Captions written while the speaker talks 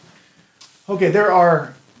Okay, there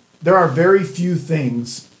are very few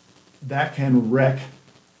things that can wreck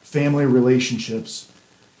family relationships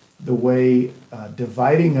the way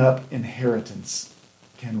dividing up inheritance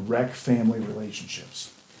can wreck family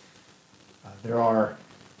relationships. There are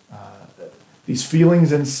these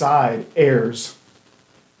feelings inside, heirs,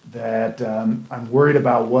 that I'm worried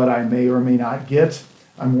about what I may or may not get.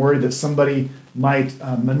 I'm worried that somebody might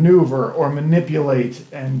maneuver or manipulate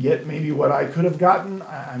and get maybe what I could have gotten.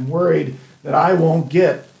 I'm worried that I won't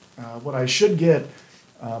get what I should get.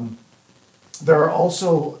 There are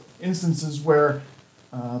also instances where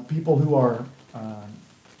people who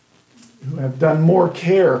have done more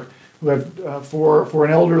care, who have for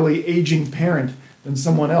an elderly aging parent than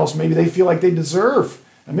someone else, maybe they feel like they deserve,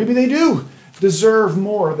 and maybe they do deserve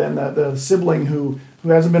more than the sibling who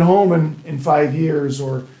hasn't been home in 5 years.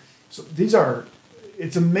 Or so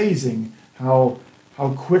it's amazing how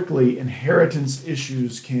quickly inheritance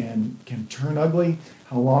issues can turn ugly,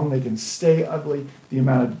 how long they can stay ugly, the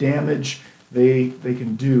amount of damage they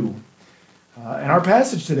can do. And our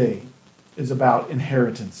passage today is about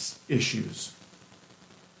inheritance issues.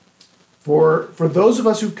 For those of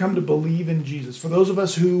us who've come to believe in Jesus, for those of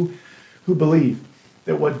us who believe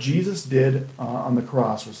that what Jesus did on the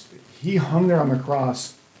cross was he hung there on the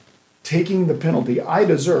cross, taking the penalty I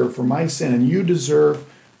deserve for my sin and you deserve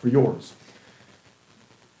for yours.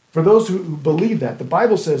 For those who believe that, the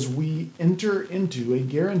Bible says we enter into a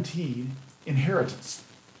guaranteed inheritance.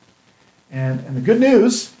 And the good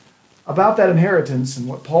news about that inheritance and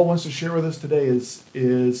what Paul wants to share with us today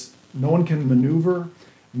is no one can maneuver,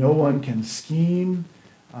 no one can scheme,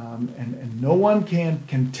 and no one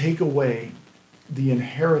can take away the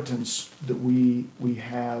inheritance that we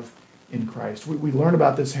have in Christ. We learn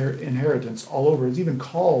about this inheritance all over. It's even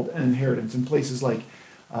called an inheritance in places like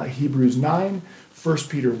Hebrews 9, 1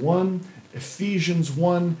 Peter 1, Ephesians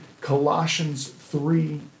 1, Colossians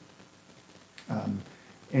 3.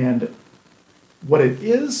 And what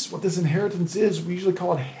this inheritance is, we usually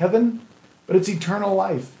call it heaven, but it's eternal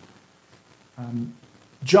life.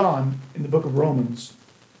 John, in the book of Romans,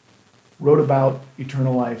 wrote about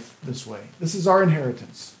eternal life this way. This is our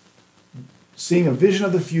inheritance. Seeing a vision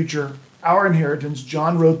of the future, our inheritance,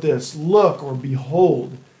 John wrote this: look or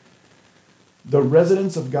behold, the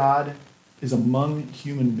residence of God is among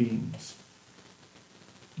human beings.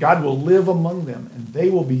 God will live among them, and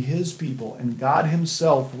they will be his people, and God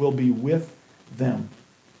himself will be with them.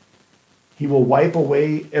 He will wipe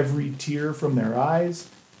away every tear from their eyes,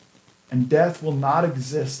 and death will not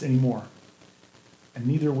exist anymore. And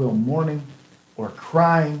neither will mourning or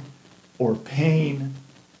crying or pain,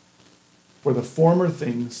 for the former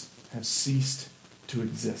things have ceased to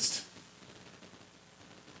exist.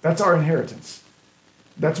 That's our inheritance.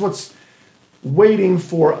 That's what's waiting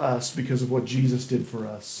for us because of what Jesus did for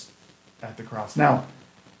us at the cross. Now,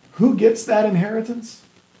 who gets that inheritance?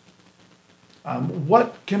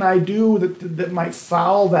 What can I do that might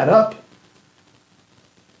foul that up?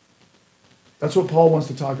 That's what Paul wants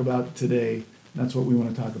to talk about today. That's what we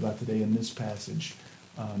want to talk about today in this passage.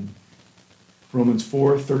 Romans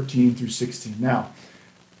 4, 13 through 16. Now,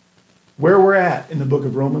 where we're at in the book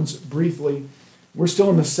of Romans, briefly, we're still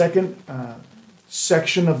in the second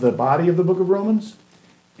section of the body of the book of Romans.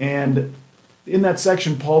 And in that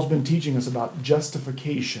section, Paul's been teaching us about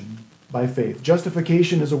justification by faith.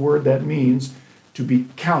 Justification is a word that means to be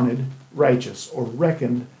counted righteous or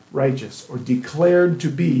reckoned righteous or declared to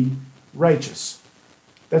be righteous.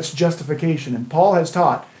 That's justification. And Paul has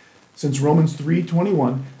taught since Romans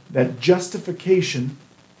 3:21 that justification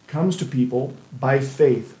comes to people by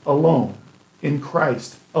faith alone, in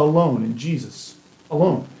Christ alone, in Jesus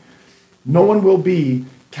alone. No one will be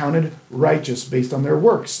counted righteous based on their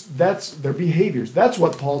works. That's their behaviors. That's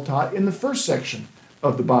what Paul taught in the first section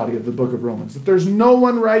of the body of the book of Romans, that there's no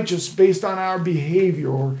one righteous based on our behavior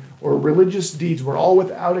or religious deeds. We're all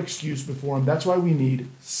without excuse before him. That's why we need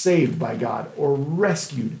saved by God or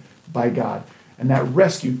rescued by God. And that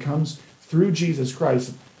rescue comes through Jesus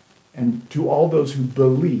Christ and to all those who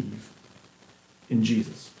believe in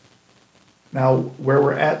Jesus. Now, where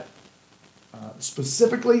we're at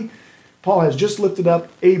specifically, Paul has just lifted up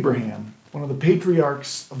Abraham, one of the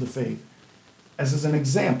patriarchs of the faith, as an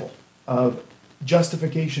example of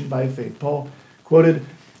justification by faith. Paul quoted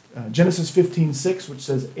Genesis 15:6, which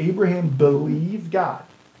says, Abraham believed God,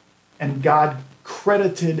 and God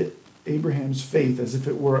credited Abraham's faith as if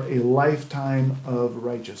it were a lifetime of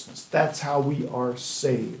righteousness. That's how we are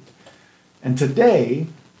saved. And today,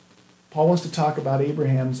 Paul wants to talk about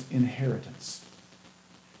Abraham's inheritance.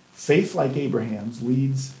 Faith like Abraham's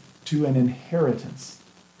leads to an inheritance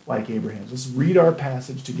like Abraham's. Let's read our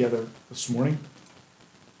passage together this morning.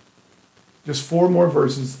 Just 4 more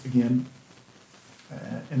verses again,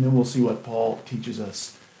 and then we'll see what Paul teaches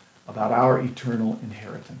us about our eternal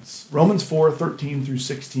inheritance. Romans 4:13 through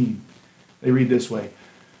 16. They read this way.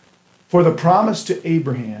 For the promise to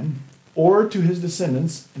Abraham or to his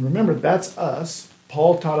descendants, and remember, that's us.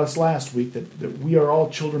 Paul taught us last week that we are all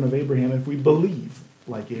children of Abraham if we believe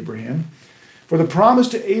like Abraham. For the promise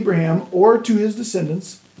to Abraham or to his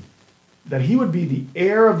descendants that he would be the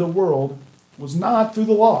heir of the world was not through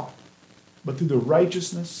the law, but through the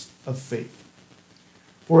righteousness of faith.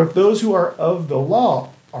 For if those who are of the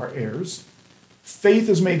law are heirs, faith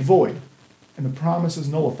is made void, and the promise is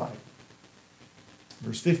nullified.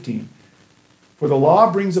 Verse 15, for the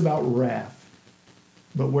law brings about wrath,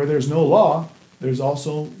 but where there's no law, there's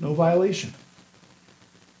also no violation.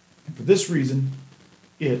 And for this reason,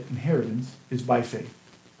 inheritance, is by faith,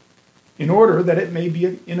 in order that it may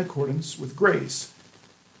be in accordance with grace,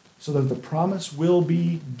 so that the promise will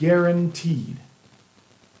be guaranteed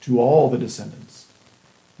to all the descendants,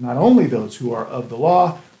 not only those who are of the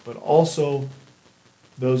law, but also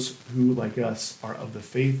those who, like us, are of the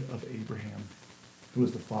faith of Abraham, who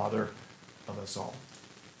is the father of us all.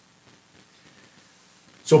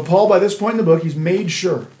 So Paul, by this point in the book, he's made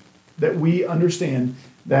sure that we understand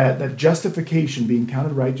that justification, being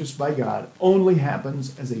counted righteous by God, only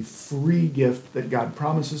happens as a free gift that God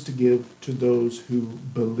promises to give to those who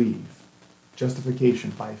believe.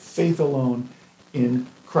 Justification by faith alone, in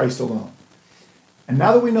Christ alone. And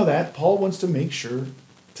now that we know that, Paul wants to make sure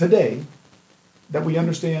today that we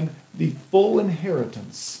understand the full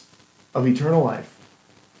inheritance of eternal life.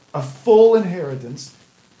 A full inheritance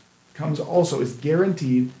is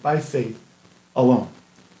guaranteed by faith alone.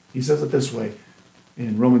 He says it this way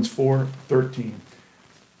in Romans 4:13.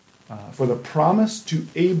 For the promise to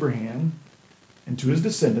Abraham and to his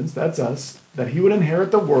descendants, that's us, that he would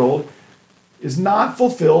inherit the world is not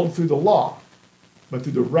fulfilled through the law, but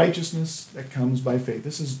through the righteousness that comes by faith.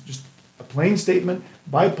 This is just a plain statement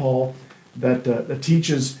by Paul that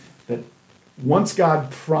teaches that once God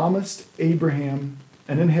promised Abraham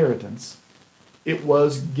an inheritance, it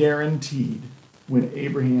was guaranteed when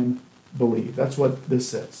Abraham believed. That's what this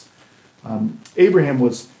says. Abraham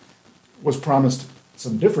was promised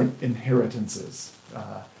some different inheritances,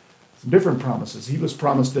 some different promises. He was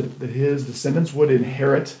promised that his descendants would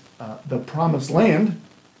inherit the promised land,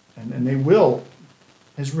 and they will.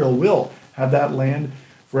 Israel will have that land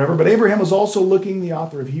forever. But Abraham was also looking, the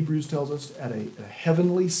author of Hebrews tells us, at a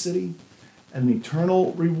heavenly city, an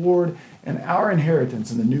eternal reward, and our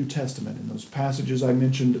inheritance in the New Testament, in those passages I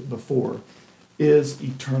mentioned before, is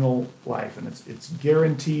eternal life. And it's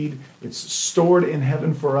guaranteed. It's stored in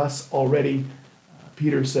heaven for us already,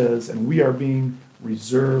 Peter says, and we are being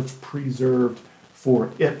preserved for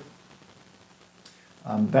it.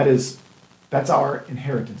 That's our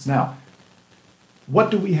inheritance. Now,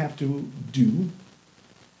 what do we have to do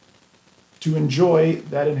to enjoy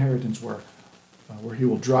that inheritance work? Where he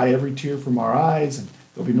will dry every tear from our eyes, and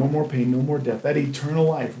there'll be no more pain, no more death, that eternal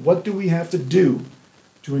life. What do we have to do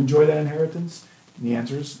to enjoy that inheritance? And the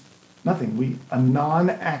answer is nothing. A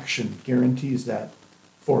non-action guarantees that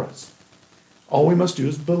for us. All we must do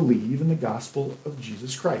is believe in the gospel of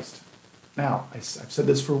Jesus Christ. Now, I've said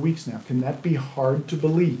this for weeks now. Can that be hard to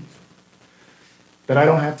believe? That I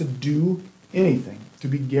don't have to do anything to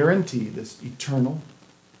be guaranteed this eternal,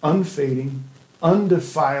 unfading,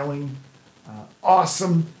 undefiling,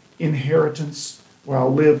 awesome inheritance where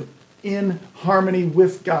I'll live in harmony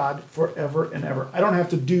with God forever and ever. I don't have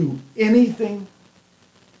to do anything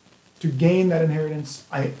to gain that inheritance.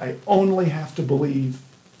 I only have to believe.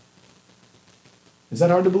 Is that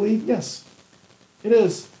hard to believe? Yes, it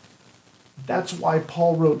is. That's why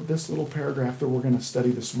Paul wrote this little paragraph that we're going to study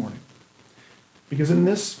this morning. Because in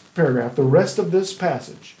this paragraph, the rest of this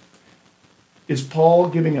passage, is Paul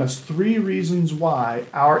giving us 3 reasons why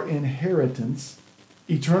our inheritance,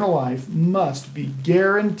 eternal life, must be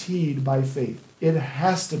guaranteed by faith. It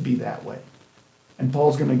has to be that way. And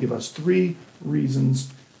Paul's going to give us 3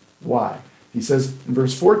 reasons why. He says in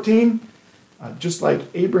verse 14, just like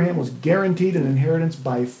Abraham was guaranteed an inheritance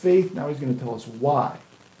by faith, now he's going to tell us why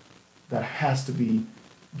that has to be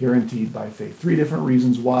guaranteed by faith. 3 different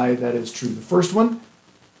reasons why that is true. The first one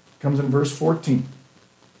comes in verse 14.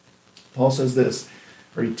 Paul says this,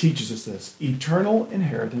 or he teaches us this: eternal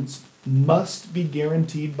inheritance must be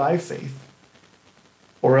guaranteed by faith,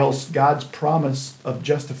 or else God's promise of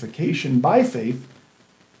justification by faith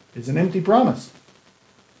is an empty promise.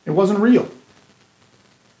 It wasn't real.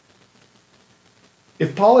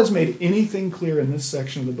 If Paul has made anything clear in this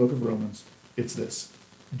section of the book of Romans, it's this: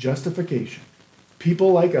 justification.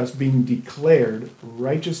 People like us being declared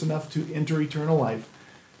righteous enough to enter eternal life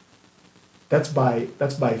That's by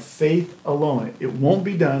faith alone. It won't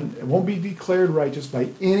be done. It won't be declared righteous by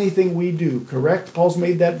anything we do. Correct? Paul's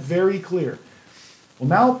made that very clear. Well,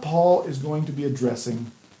 now Paul is going to be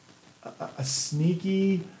addressing a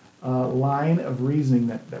sneaky line of reasoning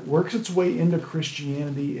that works its way into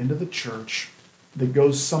Christianity, into the church, that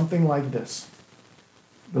goes something like this.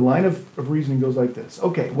 The line of reasoning goes like this.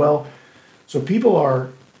 Okay, well, so people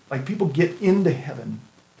get into heaven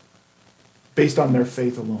based on their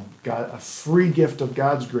faith alone. God, a free gift of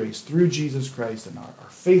God's grace through Jesus Christ, and our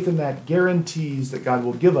faith in that guarantees that God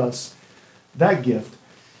will give us that gift.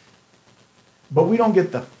 But we don't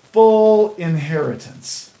get the full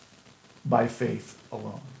inheritance by faith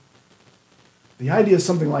alone. The idea is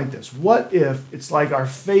something like this. What if it's like our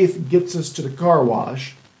faith gets us to the car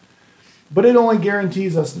wash, but it only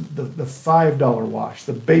guarantees us the $5 wash,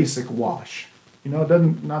 the basic wash? You know, it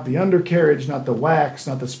doesn't, not the undercarriage, not the wax,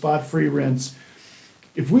 not the spot-free rinse.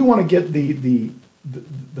 If we want to get the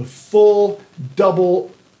full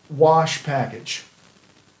double wash package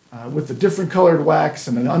with the different colored wax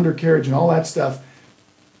and an undercarriage and all that stuff,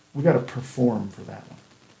 we got to perform for that one.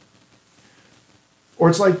 Or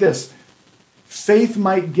it's like this. Faith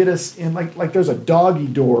might get us in, like there's a doggy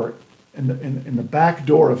door in the back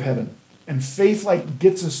door of heaven, and faith like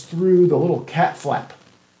gets us through the little cat flap.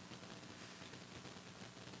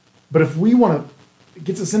 But if we want to, it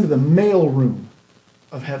gets us into the mail room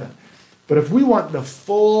of heaven. But if we want the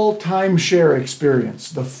full timeshare experience,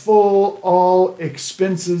 the full all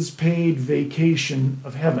expenses paid vacation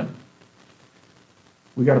of heaven,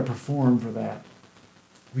 we got to perform for that.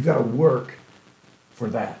 We got to work for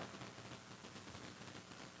that.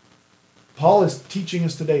 Paul is teaching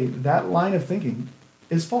us today that line of thinking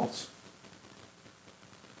is false.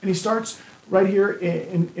 And he starts right here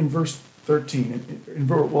in verse 13. In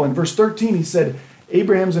verse 13 he said,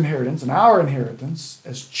 Abraham's inheritance and our inheritance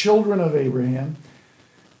as children of Abraham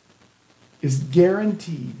is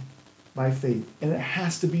guaranteed by faith. And it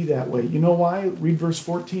has to be that way. You know why? Read verse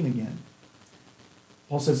 14 again.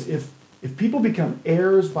 Paul says, if people become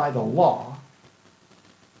heirs by the law,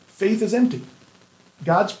 faith is empty.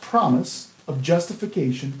 God's promise of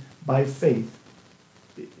justification by faith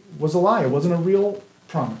was a lie. It wasn't a real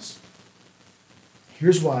promise.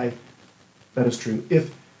 Here's why that is true.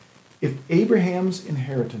 If Abraham's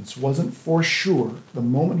inheritance wasn't for sure the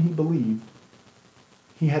moment he believed,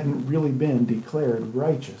 he hadn't really been declared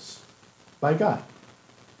righteous by God.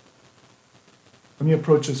 Let me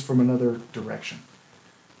approach this from another direction.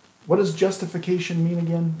 What does justification mean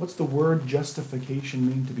again? What's the word justification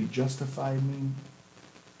mean? To be justified mean?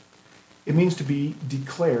 It means to be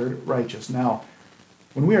declared righteous. Now,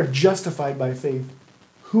 when we are justified by faith,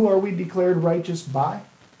 who are we declared righteous by?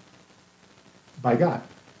 By God.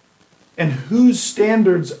 And whose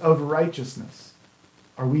standards of righteousness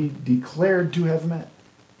are we declared to have met?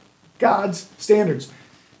 God's standards.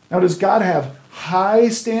 Now, does God have high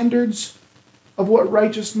standards of what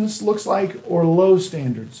righteousness looks like or low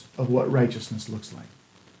standards of what righteousness looks like?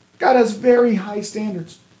 God has very high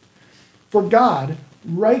standards. For God,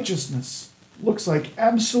 righteousness looks like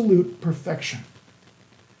absolute perfection.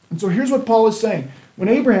 And so here's what Paul is saying. When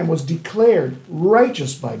Abraham was declared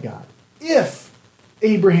righteous by God, if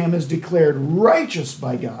Abraham is declared righteous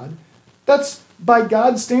by God, that's by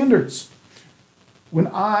God's standards. When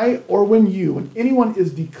when anyone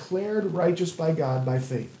is declared righteous by God by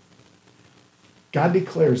faith, God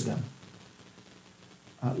declares them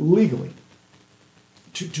legally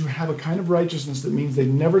to have a kind of righteousness that means they've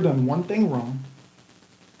never done one thing wrong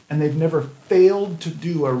and they've never failed to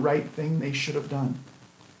do a right thing they should have done.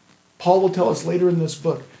 Paul will tell us later in this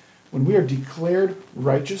book, when we are declared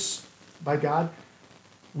righteous by God,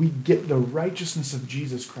 we get the righteousness of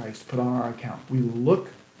Jesus Christ put on our account. We look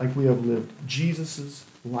like we have lived Jesus'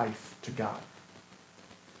 life to God.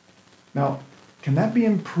 Now, can that be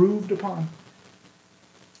improved upon?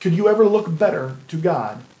 Could you ever look better to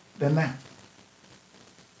God than that?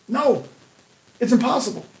 No, it's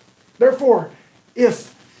impossible. Therefore,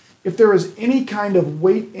 if there is any kind of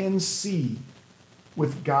wait and see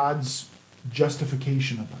with God's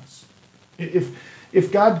justification of us,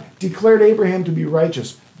 if God declared Abraham to be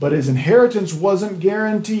righteous, but his inheritance wasn't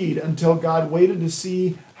guaranteed until God waited to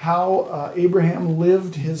see how Abraham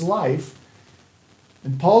lived his life,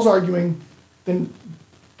 and Paul's arguing, then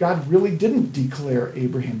God really didn't declare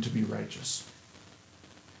Abraham to be righteous.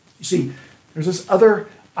 You see, there's this other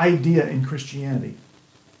idea in Christianity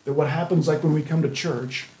that what happens like when we come to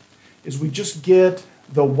church is we just get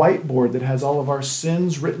the whiteboard that has all of our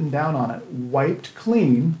sins written down on it, wiped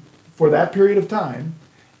clean for that period of time,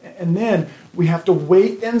 And then we have to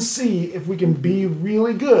wait and see if we can be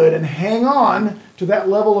really good and hang on to that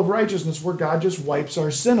level of righteousness where God just wipes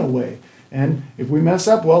our sin away. And if we mess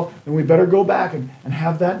up, well, then we better go back and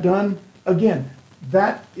have that done again.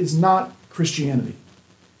 That is not Christianity.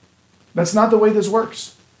 That's not the way this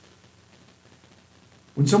works.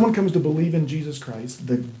 When someone comes to believe in Jesus Christ,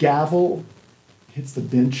 the gavel hits the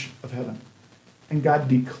bench of heaven. And God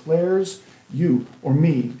declares you or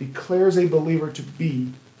me, declares a believer to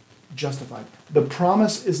be justified. The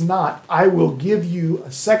promise is not, I will give you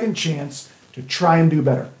a second chance to try and do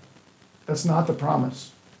better. That's not the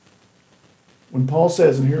promise. When Paul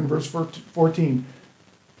says, and here in verse 14,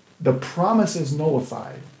 the promise is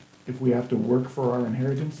nullified if we have to work for our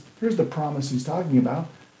inheritance. Here's the promise he's talking about.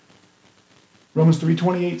 Romans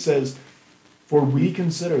 3:28 says, for we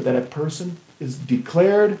consider that a person is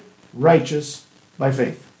declared righteous by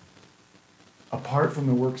faith, apart from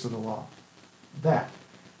the works of the law. That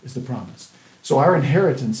is the promise. So our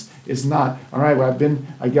inheritance is not, all right, well,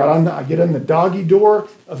 I get in the doggy door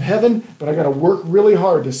of heaven, but I got to work really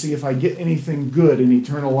hard to see if I get anything good in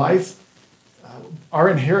eternal life. Our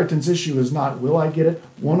inheritance issue is not, will I get it?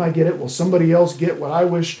 Won't I get it? Will somebody else get what I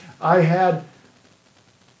wish I had?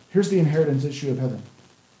 Here's the inheritance issue of heaven.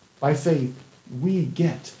 By faith, we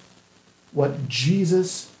get what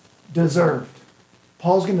Jesus deserved.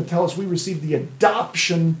 Paul's going to tell us we receive the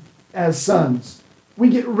adoption as sons. We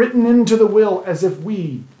get written into the will as if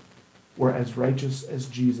we were as righteous as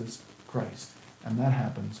Jesus Christ. And that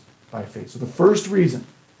happens by faith. So the first reason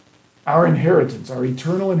our inheritance, our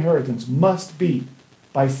eternal inheritance, must be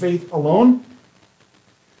by faith alone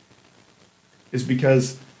is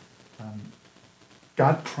because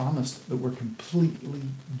God promised that we're completely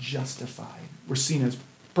justified. We're seen as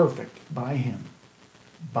perfect by Him,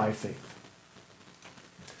 by faith.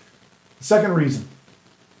 The second reason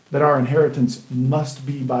that our inheritance must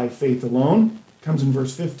be by faith alone comes in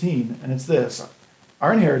verse 15, and it's this.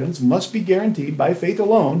 Our inheritance must be guaranteed by faith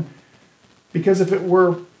alone, because if it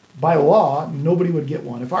were by law, nobody would get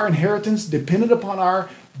one. If our inheritance depended upon our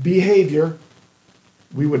behavior,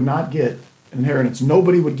 we would not get an inheritance.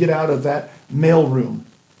 Nobody would get out of that mailroom,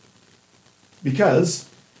 because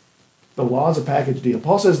the law is a package deal.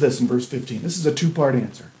 Paul says this in verse 15. This is a two-part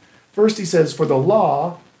answer. First, he says, for the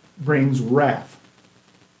law brings wrath.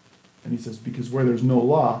 And he says, because where there's no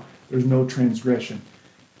law, there's no transgression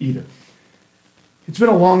either. It's been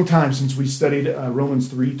a long time since we studied Romans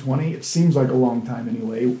 3:20. It seems like a long time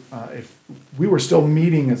anyway. If we were still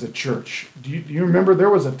meeting as a church, do you remember there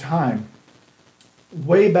was a time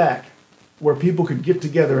way back where people could get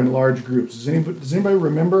together in large groups? Does anybody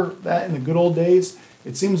remember that in the good old days?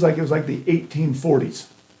 It seems like it was like the 1840s.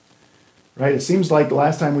 Right? It seems like the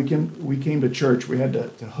last time we came to church, we had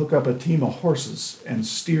to hook up a team of horses and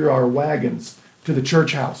steer our wagons to the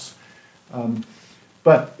church house.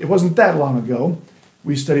 But it wasn't that long ago.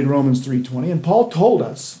 We studied Romans 3:20, and Paul told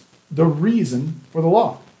us the reason for the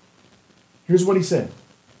law. Here's what he said.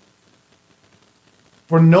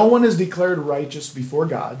 For no one is declared righteous before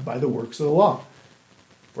God by the works of the law.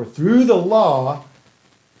 For through the law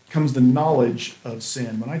comes the knowledge of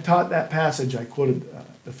sin. When I taught that passage, I quoted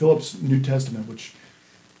the Phillips New Testament, which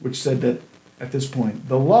said that at this point,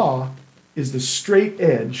 the law is the straight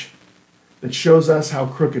edge that shows us how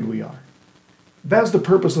crooked we are. That's the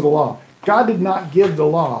purpose of the law. God did not give the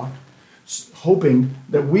law hoping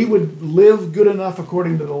that we would live good enough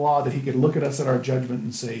according to the law that He could look at us at our judgment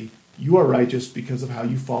and say, you are righteous because of how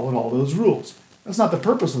you followed all those rules. That's not the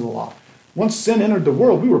purpose of the law. Once sin entered the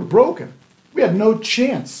world, we were broken. We had no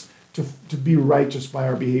chance to be righteous by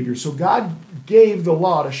our behavior. So God gave the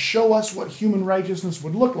law to show us what human righteousness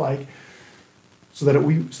would look like, so that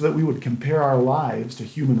we would compare our lives to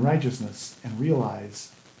human righteousness and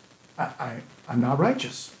realize, I'm not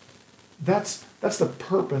righteous. That's the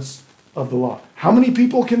purpose of the law. How many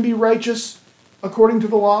people can be righteous according to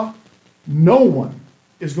the law? No one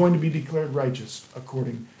is going to be declared righteous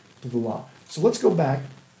according to the law. So let's go back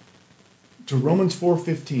to Romans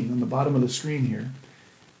 4:15 on the bottom of the screen here,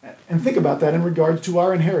 and think about that in regards to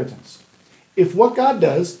our inheritance. If what God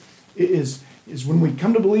does is when we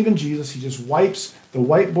come to believe in Jesus, He just wipes the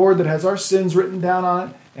whiteboard that has our sins written down on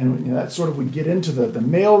it, and that's sort of, we get into the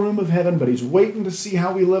mailroom of heaven, but He's waiting to see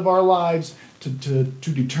how we live our lives to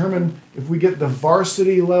determine if we get the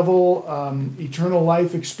varsity level eternal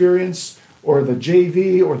life experience, or the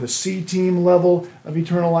JV or the C team level of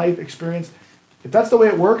eternal life experience. If that's the way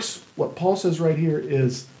it works, what Paul says right here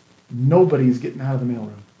is nobody's getting out of the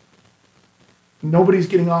mailroom. Nobody's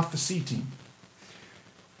getting off the C team.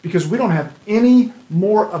 Because we don't have any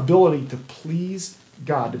more ability to please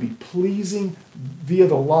God, to be pleasing via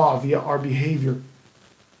the law, via our behavior.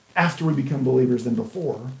 after we become believers than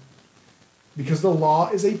before, because the law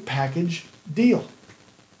is a package deal.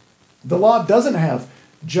 The law doesn't have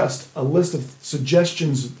just a list of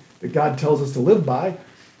suggestions that God tells us to live by.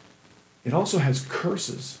 It also has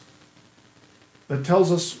curses that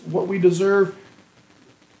tells us what we deserve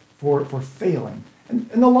for failing. And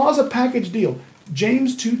the law is a package deal.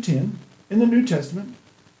 James 2:10 in the New Testament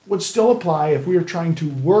would still apply if we are trying to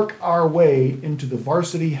work our way into the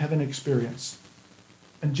varsity heaven experience.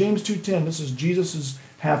 And James 2:10, this is Jesus'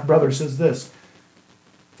 half-brother, says this: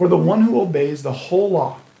 "For the one who obeys the whole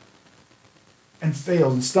law and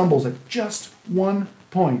fails and stumbles at just one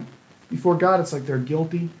point, before God it's like they're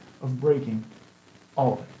guilty of breaking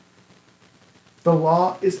all of it." The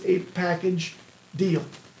law is a package deal.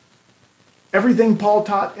 Everything Paul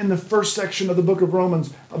taught in the first section of the book of Romans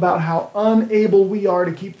about how unable we are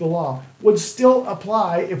to keep the law would still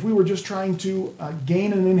apply if we were just trying to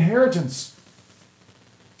gain an inheritance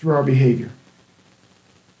through our behavior.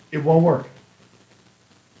 It won't work.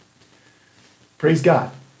 Praise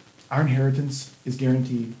God. Our inheritance is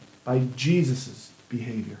guaranteed by Jesus'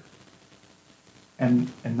 behavior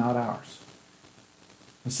and not ours.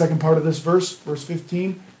 The second part of this verse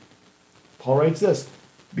 15, Paul writes this: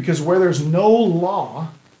 "Because where there's no law,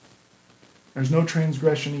 there's no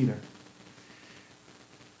transgression either."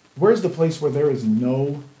 Where's the place where there is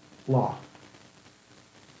no law?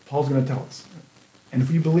 Paul's going to tell us. And if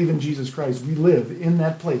we believe in Jesus Christ, we live in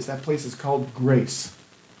that place. That place is called grace.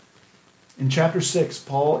 In chapter 6,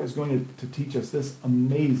 Paul is going to teach us this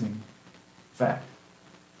amazing fact.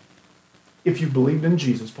 If you believed in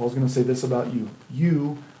Jesus, Paul's going to say this about you: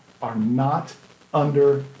 you are not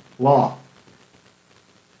under law.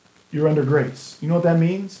 You're under grace. You know what that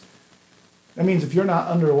means? That means if you're not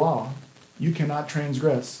under law, you cannot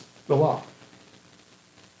transgress the law.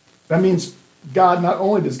 That means God, not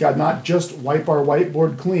only does God not just wipe our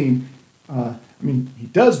whiteboard clean, he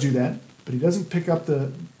does do that, but he doesn't pick up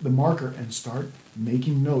the marker and start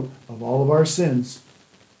making note of all of our sins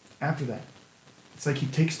after that. It's like he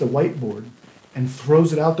takes the whiteboard and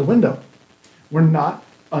throws it out the window. We're not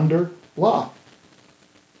under law.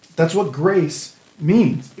 That's what grace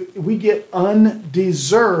means. We get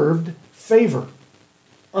undeserved favor,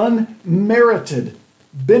 unmerited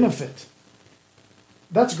benefit.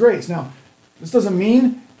 That's grace. Now, this doesn't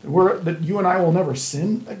mean that you and I will never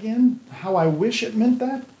sin again. How I wish it meant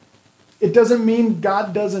that. It doesn't mean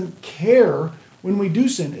God doesn't care when we do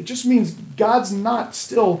sin. It just means God's not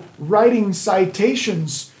still writing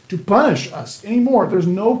citations to punish us anymore. There's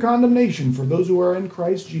no condemnation for those who are in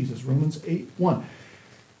Christ Jesus. Romans 8:1.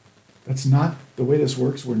 That's not the way this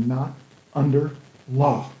works. We're not under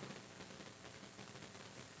law.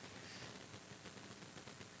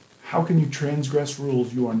 How can you transgress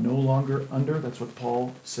rules you are no longer under? That's what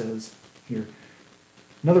Paul says here.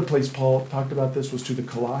 Another place Paul talked about this was to the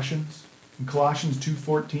Colossians. In Colossians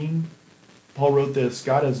 2:14, Paul wrote this: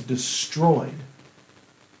 God has destroyed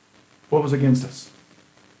what was against us.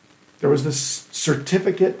 There was this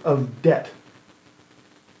certificate of debt.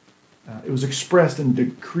 It was expressed in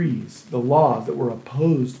decrees, the laws that were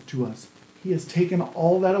opposed to us. He has taken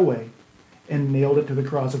all that away and nailed it to the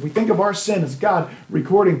cross. If we think of our sin as God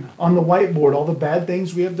recording on the whiteboard all the bad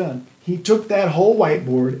things we have done, he took that whole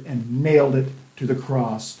whiteboard and nailed it to the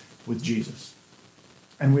cross with Jesus.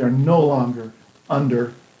 And we are no longer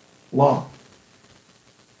under law.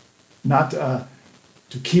 Not to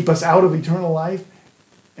keep us out of eternal life,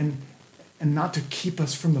 and not to keep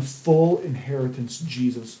us from the full inheritance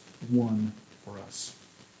Jesus won for us.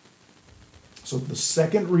 So the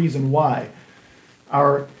second reason why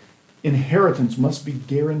our inheritance must be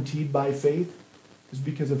guaranteed by faith is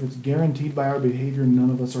because if it's guaranteed by our behavior,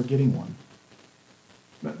 none of us are getting one.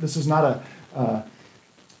 This is not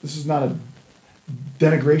a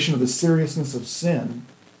denigration of the seriousness of sin.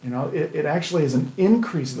 It actually is an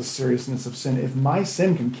increase of the seriousness of sin. If my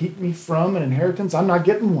sin can keep me from an inheritance, I'm not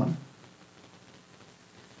getting one.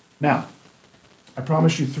 Now, I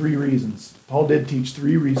promise you 3 reasons. Paul did teach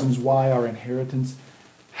 3 reasons why our inheritance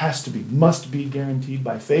must be guaranteed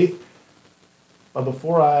by faith. But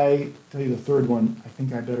before I tell you the third one, I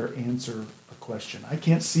think I better answer a question. I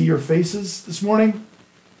can't see your faces this morning,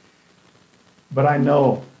 but I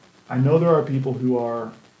know there are people who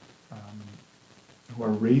are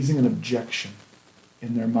raising an objection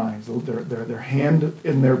in their minds. Their hand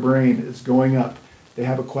in their brain is going up. They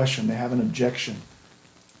have a question. They have an objection.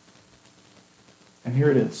 And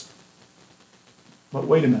here it is. But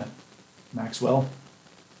wait a minute, Maxwell.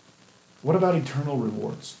 What about eternal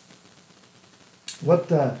rewards? What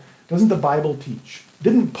doesn't the Bible teach?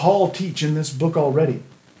 Didn't Paul teach in this book already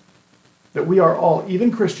that we are all,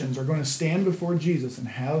 even Christians, are going to stand before Jesus and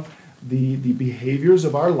have the behaviors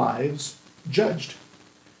of our lives judged.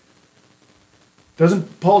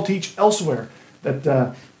 Doesn't Paul teach elsewhere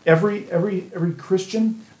that every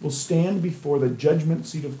Christian will stand before the judgment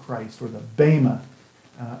seat of Christ, or the Bema,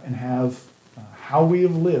 and have how we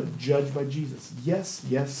have lived judged by Jesus? Yes,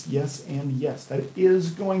 yes, yes, and yes. That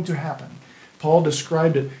is going to happen. Paul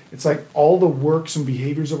described it. It's like all the works and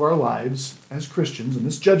behaviors of our lives as Christians, and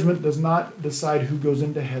this judgment does not decide who goes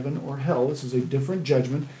into heaven or hell. This is a different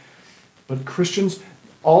judgment. But Christians,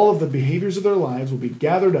 all of the behaviors of their lives will be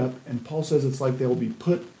gathered up, and Paul says it's like they will be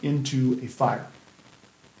put into a fire.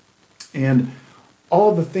 And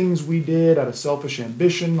all of the things we did out of selfish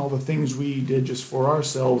ambition, all the things we did just for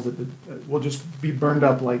ourselves, that will just be burned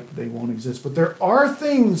up like they won't exist. But there are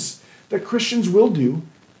things that Christians will do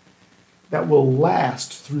that will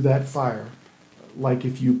last through that fire. Like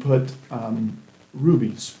if you put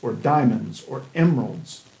rubies or diamonds or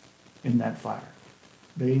emeralds in that fire.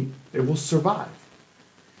 They will survive.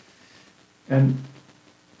 And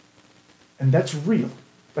that's real.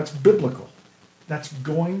 That's biblical. That's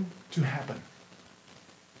going to happen.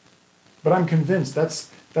 But I'm convinced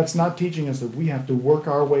that's not teaching us that we have to work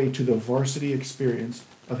our way to the varsity experience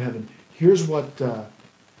of heaven. Here's the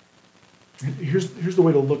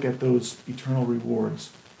way to look at those eternal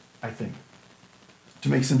rewards, I think, to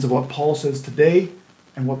make sense of what Paul says today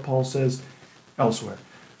and what Paul says elsewhere.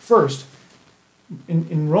 First,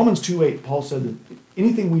 in Romans 2:8, Paul said that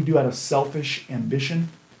anything we do out of selfish ambition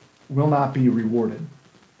will not be rewarded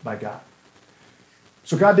by God.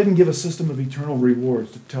 So God didn't give a system of eternal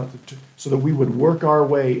rewards so that we would work our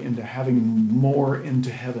way into having more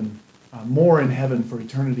into heaven, more in heaven for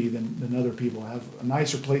eternity than other people, have a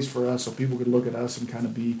nicer place for us so people could look at us and kind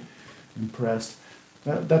of be impressed.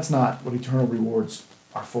 That's not what eternal rewards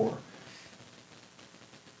are for.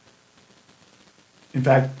 In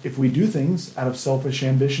fact, if we do things out of selfish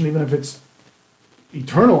ambition, even if it's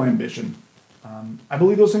eternal ambition, I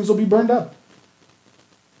believe those things will be burned up.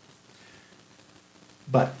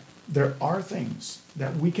 But there are things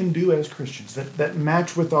that we can do as Christians that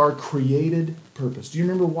match with our created purpose. Do you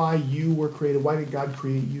remember why you were created? Why did God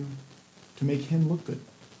create you? To make Him look good,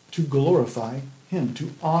 to glorify Him,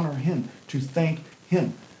 to honor Him, to thank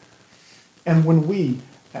Him. And when we,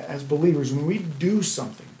 as believers, when we do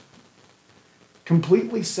something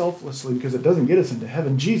completely selflessly, because it doesn't get us into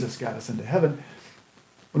heaven, Jesus got us into heaven.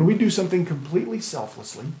 When we do something completely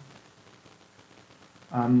selflessly,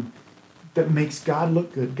 that makes God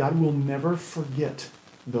look good, God will never forget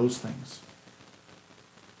those things.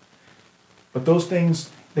 But those things,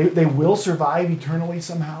 they will survive eternally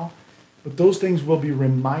somehow, but those things will be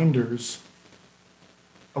reminders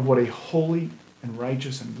of what a holy and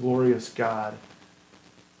righteous and glorious God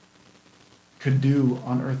could do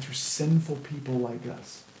on earth through sinful people like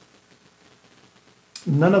us.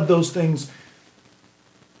 None of those things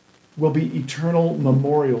will be eternal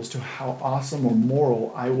memorials to how awesome or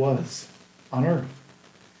moral I was on earth.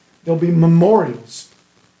 They'll be memorials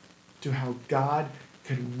to how God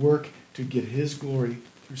could work to get His glory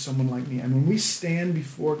through someone like me. And when we stand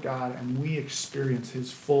before God and we experience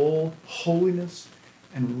His full holiness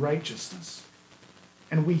and righteousness,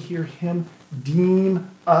 and we hear Him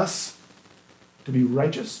deem us to be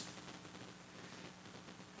righteous,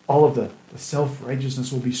 all of the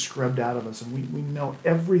self-righteousness will be scrubbed out of us. And we know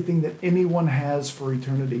everything that anyone has for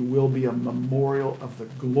eternity will be a memorial of the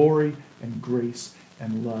glory and grace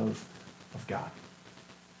and love of God.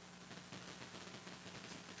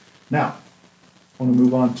 Now, I want to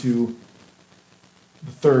move on to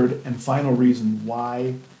the third and final reason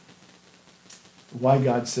why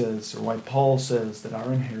God says, or why Paul says, that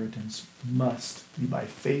our inheritance must be by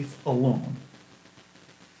faith alone.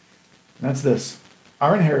 And that's this.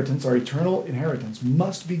 Our inheritance, our eternal inheritance,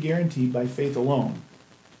 must be guaranteed by faith alone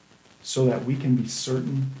so that we can be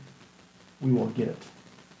certain we will get it.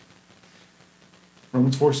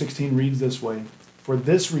 Romans 4:16 reads this way: For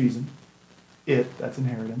this reason, that's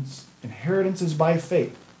inheritance is by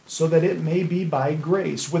faith, so that it may be by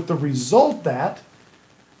grace, with the result that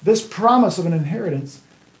this promise of an inheritance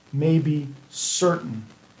may be certain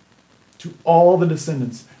to all the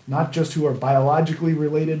descendants, not just who are biologically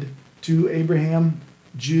related to Abraham,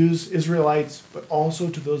 Jews, Israelites, but also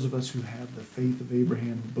to those of us who have the faith of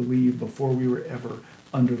Abraham, who believed before we were ever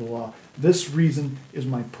under the law. This reason is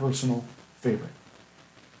my personal favorite.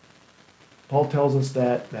 Paul tells us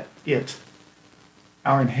that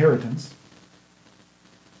our inheritance,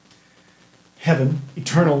 heaven,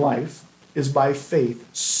 eternal life, is by faith,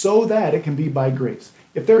 so that it can be by grace.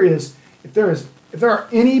 If there are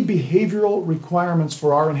any behavioral requirements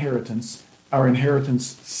for our inheritance, our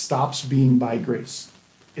inheritance stops being by grace.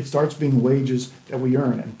 It starts being wages that we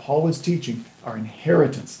earn. And Paul is teaching our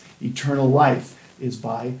inheritance, eternal life, is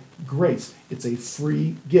by grace. It's a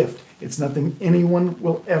free gift. It's nothing anyone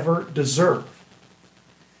will ever deserve.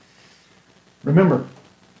 Remember,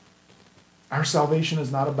 our salvation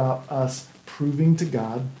is not about us proving to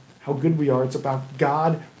God how good we are. It's about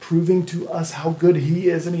God proving to us how good He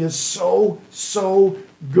is. And He is so, so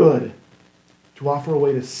good to offer a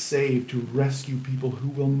way to save, to rescue people who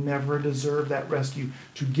will never deserve that rescue,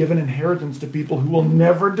 to give an inheritance to people who will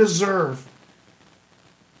never deserve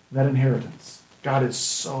that inheritance. God is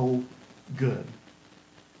so good.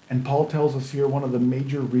 And Paul tells us here one of the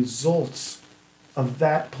major results of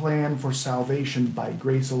that plan for salvation by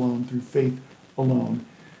grace alone, through faith alone.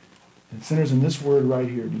 And sinners, in this word right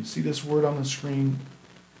here, do you see this word on the screen?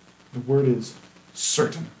 The word is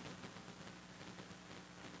certain.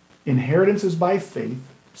 Inheritance is by faith,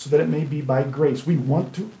 so that it may be by grace. We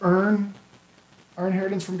want to earn our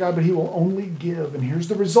inheritance from God, but He will only give. And here's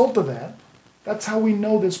the result of that. That's how we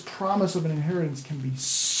know this promise of an inheritance can be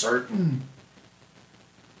certain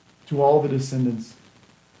to all the descendants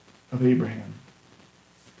of Abraham.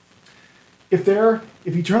 If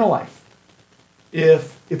eternal life,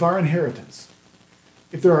 if our inheritance,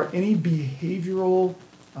 if there are any behavioral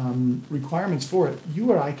requirements for it,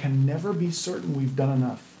 you or I can never be certain we've done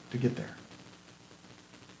enough to get there.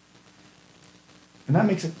 And that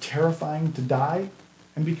makes it terrifying to die.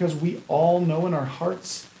 And because we all know in our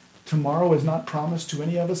hearts tomorrow is not promised to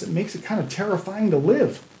any of us, it makes it kind of terrifying to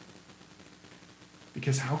live.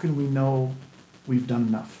 Because how can we know we've done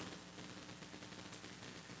enough?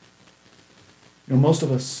 You know, most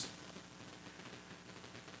of us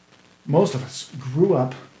grew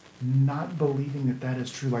up not believing that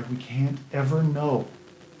is true. Like we can't ever know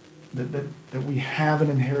that we have an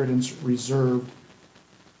inheritance reserved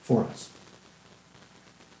for us.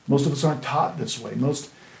 Most of us aren't taught this way. Most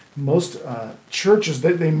churches,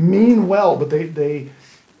 they mean well, but they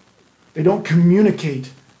don't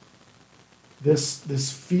communicate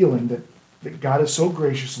this feeling that God is so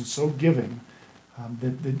gracious and so giving,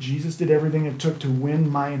 that Jesus did everything it took to win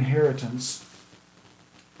my inheritance.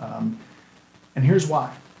 And here's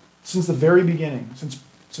why. Since the very beginning, since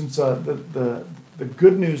the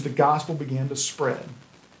good news, the gospel began to spread,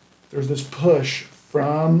 there's this push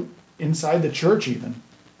from inside the church even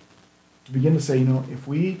to begin to say, if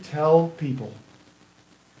we tell people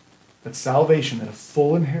that salvation, that a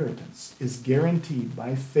full inheritance is guaranteed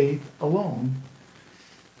by faith alone,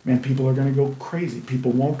 man, people are going to go crazy.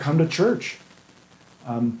 People won't come to church.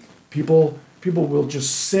 People will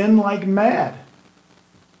just sin like mad.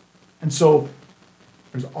 And so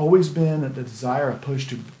there's always been a desire, a push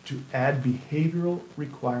to add behavioral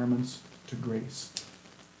requirements to grace,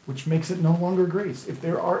 which makes it no longer grace. If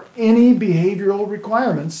there are any behavioral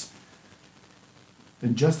requirements,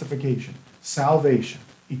 then justification, salvation,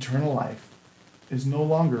 eternal life is no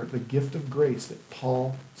longer the gift of grace that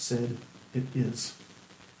Paul said it is.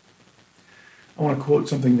 I want to quote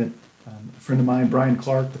something that a friend of mine, Brian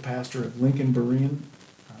Clark, the pastor of Lincoln Berean,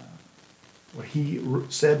 what he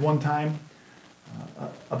said one time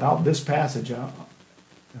about this passage,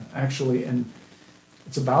 actually, and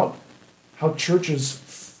it's about how churches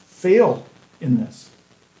fail in this.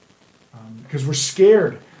 Because we're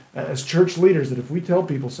scared as church leaders that if we tell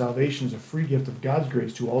people salvation is a free gift of God's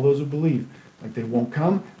grace to all those who believe, like they won't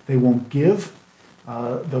come, they won't give,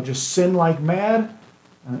 they'll just sin like mad,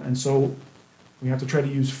 and so we have to try to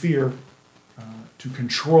use fear to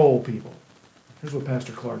control people. Here's what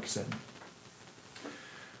Pastor Clark said.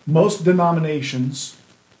 Most denominations,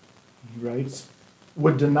 he writes,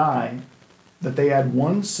 would deny that they add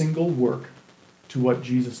one single work to what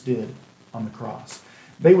Jesus did on the cross.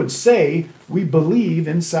 They would say, we believe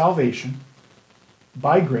in salvation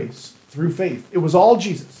by grace through faith. It was all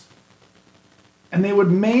Jesus. And they would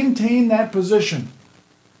maintain that position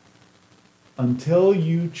until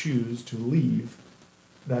you choose to leave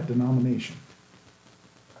that denomination.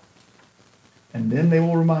 And then they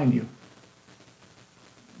will remind you,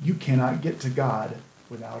 you cannot get to God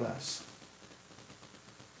without us.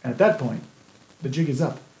 And at that point, the jig is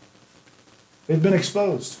up. They've been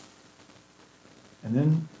exposed. And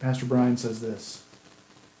then Pastor Brian says this: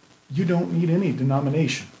 you don't need any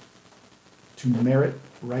denomination to merit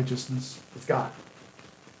righteousness with God.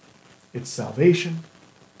 It's salvation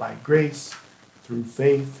by grace through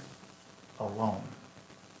faith alone.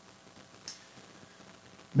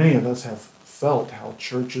 Many of us have felt how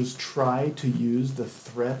churches try to use the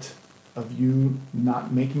threat of you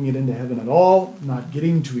not making it into heaven at all, not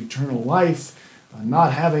getting to eternal life,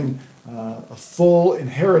 not having a full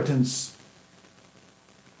inheritance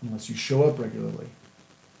unless you show up regularly,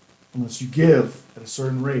 unless you give at a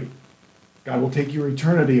certain rate. God will take your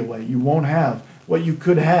eternity away. You won't have what you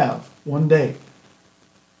could have one day.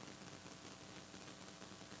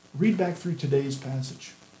 Read back through today's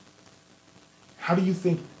passage. How do you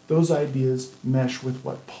think those ideas mesh with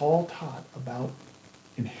what Paul taught about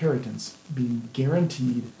inheritance being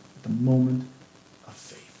guaranteed at the moment of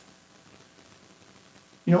faith?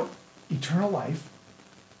 You know, eternal life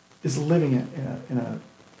is living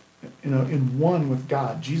in one with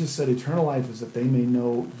God. Jesus said eternal life is that they may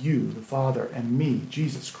know you, the Father, and me,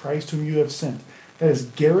 Jesus Christ, whom you have sent. That is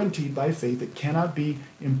guaranteed by faith. It cannot be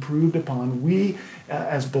improved upon. We,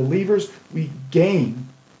 as believers, we gain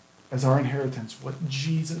as our inheritance what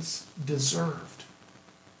Jesus deserved.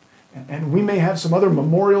 And we may have some other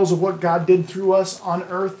memorials of what God did through us on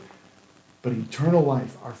earth, but eternal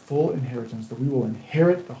life, our full inheritance, that we will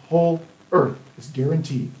inherit the whole earth, is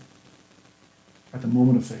guaranteed at the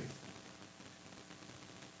moment of faith.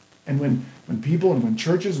 And when people and when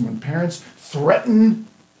churches and when parents threaten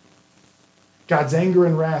God's anger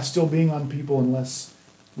and wrath still being on people unless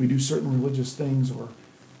we do certain religious things, or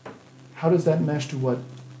how does that mesh to what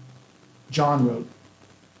John wrote?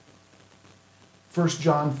 1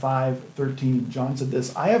 John 5:13. John said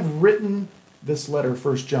this, I have written this letter,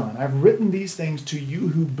 1 John. I have written these things to you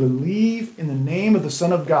who believe in the name of the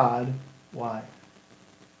Son of God. Why?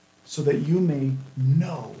 So that you may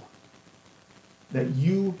know that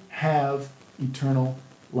you have eternal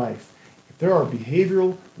life. If there are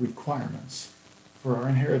behavioral requirements for our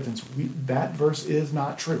inheritance, that verse is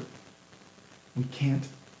not true. We can't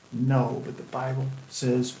know, but the Bible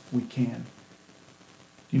says we can.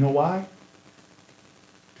 Do you know why?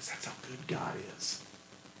 Because that's how good God is.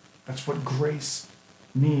 That's what grace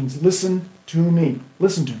means. Listen to me.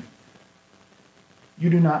 Listen to me. You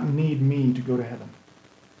do not need me to go to heaven.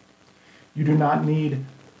 You do not need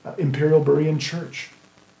Imperial Berean Church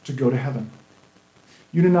to go to heaven.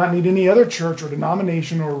 You do not need any other church or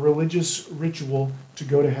denomination or religious ritual to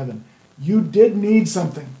go to heaven. You did need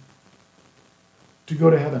something to go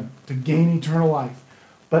to heaven, to gain eternal life.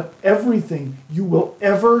 But everything you will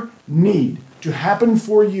ever need to happen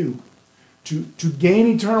for you to gain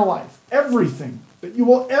eternal life, everything that you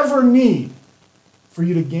will ever need for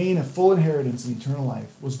you to gain a full inheritance in eternal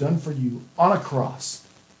life was done for you on a cross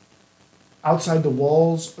outside the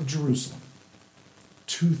walls of Jerusalem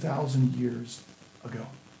 2,000 years ago.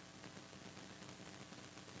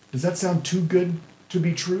 Does that sound too good to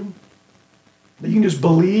be true? That you can just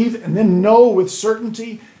believe and then know with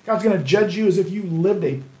certainty God's going to judge you as if you lived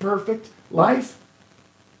a perfect life?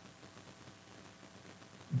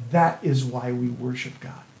 That is why we worship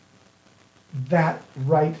God. That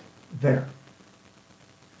right there.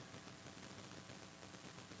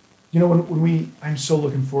 You know, I'm so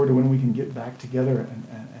looking forward to when we can get back together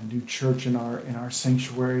and do church in our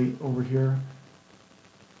sanctuary over here.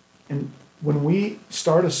 And when we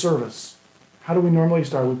start a service, how do we normally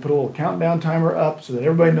start? We put a little countdown timer up so that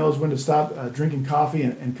everybody knows when to stop drinking coffee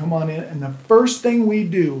and come on in. And the first thing we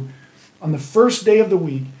do on the first day of the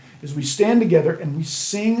week is we stand together and we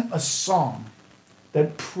sing a song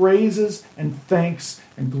that praises and thanks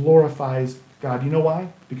and glorifies God. You know why?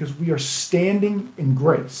 Because we are standing in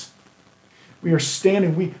grace. We are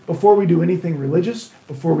standing, before we do anything religious,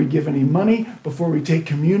 before we give any money, before we take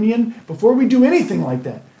communion, before we do anything like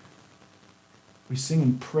that, we sing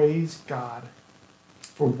and praise God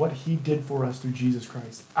for what he did for us through Jesus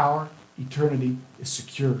Christ. Our eternity is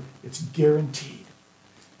secure. It's guaranteed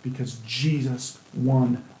because Jesus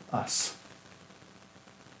won us.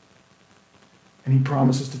 And he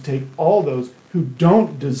promises to take all those who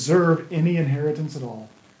don't deserve any inheritance at all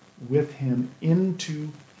with him into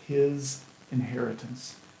his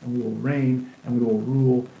inheritance. And we will reign and we will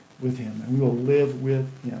rule with him. And we will live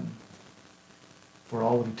with him for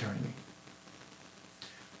all of eternity.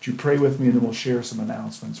 Would you pray with me, and then we'll share some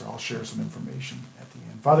announcements, or I'll share some information at the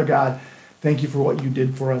end. Father God, thank you for what you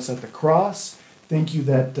did for us at the cross. Thank you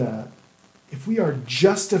that if we are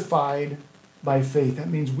justified by faith, that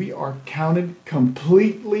means we are counted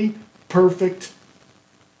completely perfect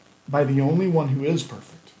by the only one who is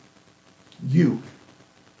perfect, you,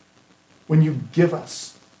 when you give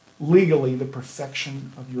us legally the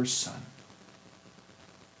perfection of your Son.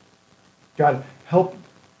 God, help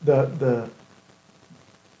the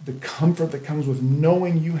comfort that comes with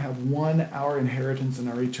knowing you have won our inheritance and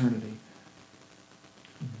our eternity.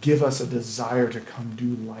 Give us a desire to come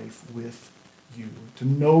do life with you, to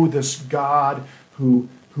know this God who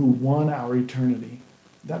won our eternity.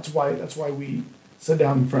 That's why we sit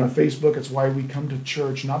down in front of Facebook. It's why we come to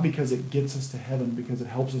church, not because it gets us to heaven, because it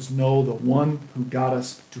helps us know the one who got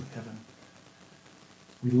us to heaven.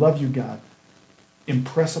 We love you, God.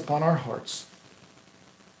 Impress upon our hearts,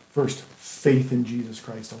 first, faith in Jesus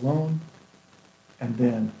Christ alone, and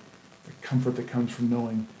then the comfort that comes from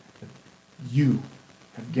knowing that you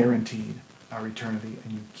have guaranteed our eternity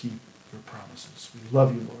and you keep your promises. We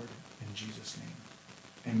love you, Lord, in Jesus'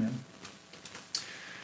 name. Amen.